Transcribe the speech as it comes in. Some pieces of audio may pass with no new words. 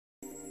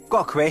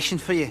Got a question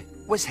for you.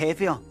 What's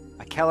heavier,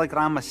 a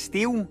kilogram of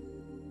steel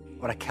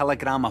or a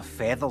kilogram of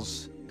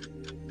feathers?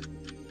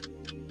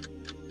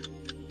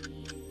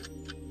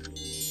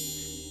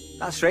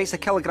 That's right, it's a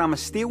kilogram of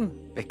steel,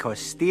 because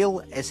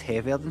steel is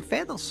heavier than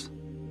feathers.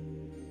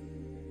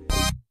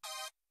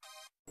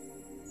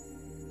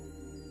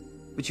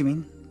 What do you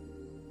mean?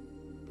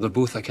 They're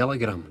both a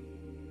kilogram.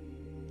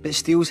 But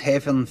steel's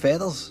heavier than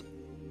feathers.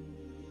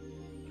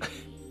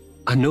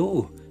 I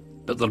know,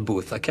 but they're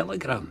both a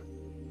kilogram.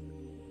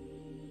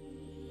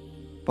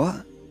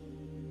 What?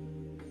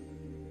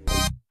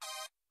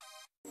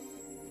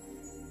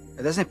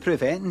 It doesn't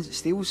prove anything.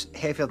 Steel's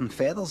heavier than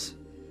feathers.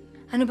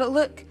 I know, but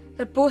look,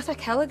 they're both a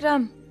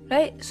kilogram,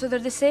 right? So they're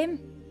the same.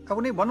 I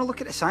wouldn't want to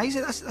look at the size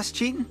of this. That's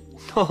cheating.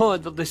 No,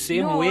 they're the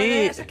same No,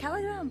 weight. it's a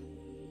kilogram.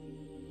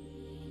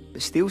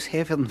 But steel's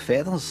heavier than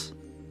feathers.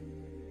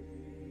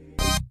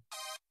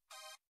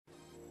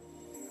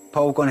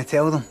 Paul gonna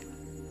tell them?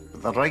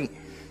 They're right.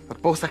 They're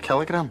both a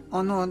kilogram.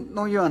 Oh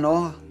no, you are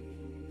not.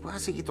 What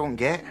is it you don't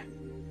get?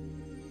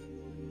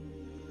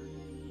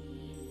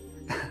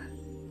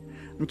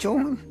 I'm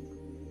joking.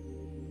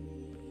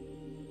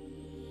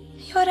 Are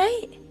you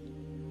alright?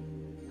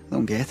 I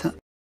don't get it.